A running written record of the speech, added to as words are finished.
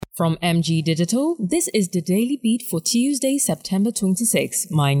From MG Digital, this is the Daily Beat for Tuesday, September 26.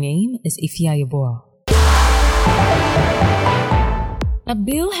 My name is Ifeanyi Yeboah. A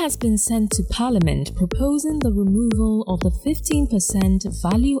bill has been sent to Parliament proposing the removal of the 15%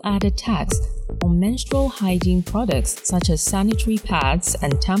 value-added tax on menstrual hygiene products such as sanitary pads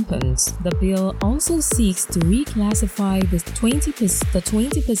and tampons. The bill also seeks to reclassify the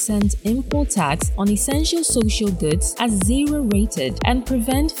 20% import tax on essential social goods as zero-rated and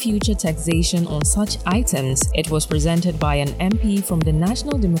prevent future taxation on such items. It was presented by an MP from the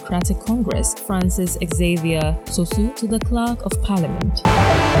National Democratic Congress, Francis Xavier Sosu, to the Clerk of Parliament.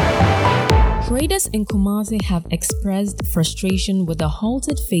 Traders in Kumasi have expressed frustration with the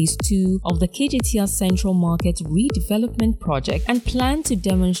halted Phase 2 of the KJTR Central Market redevelopment project and plan to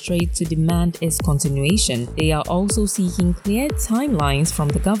demonstrate to demand its continuation. They are also seeking clear timelines from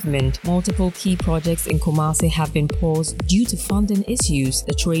the government. Multiple key projects in Kumasi have been paused due to funding issues.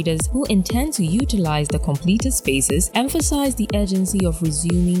 The traders, who intend to utilize the completed spaces, emphasize the urgency of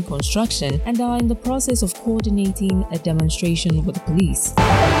resuming construction and are in the process of coordinating a demonstration with the police.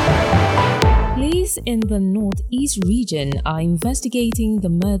 Police in the Northeast region are investigating the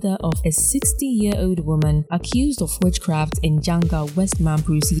murder of a 60-year-old woman accused of witchcraft in Janga, West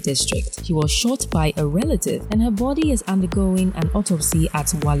Mamprusi district. She was shot by a relative and her body is undergoing an autopsy at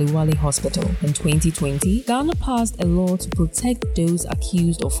Waliwali Hospital. In 2020, Ghana passed a law to protect those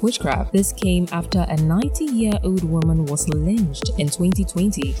accused of witchcraft. This came after a 90-year-old woman was lynched in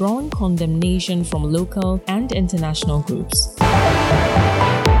 2020, drawing condemnation from local and international groups.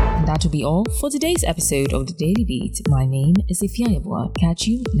 And that will be all for today's episode of the Daily Beat. My name is Ifeanyi Yeboah. Catch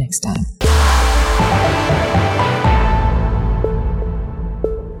you next time.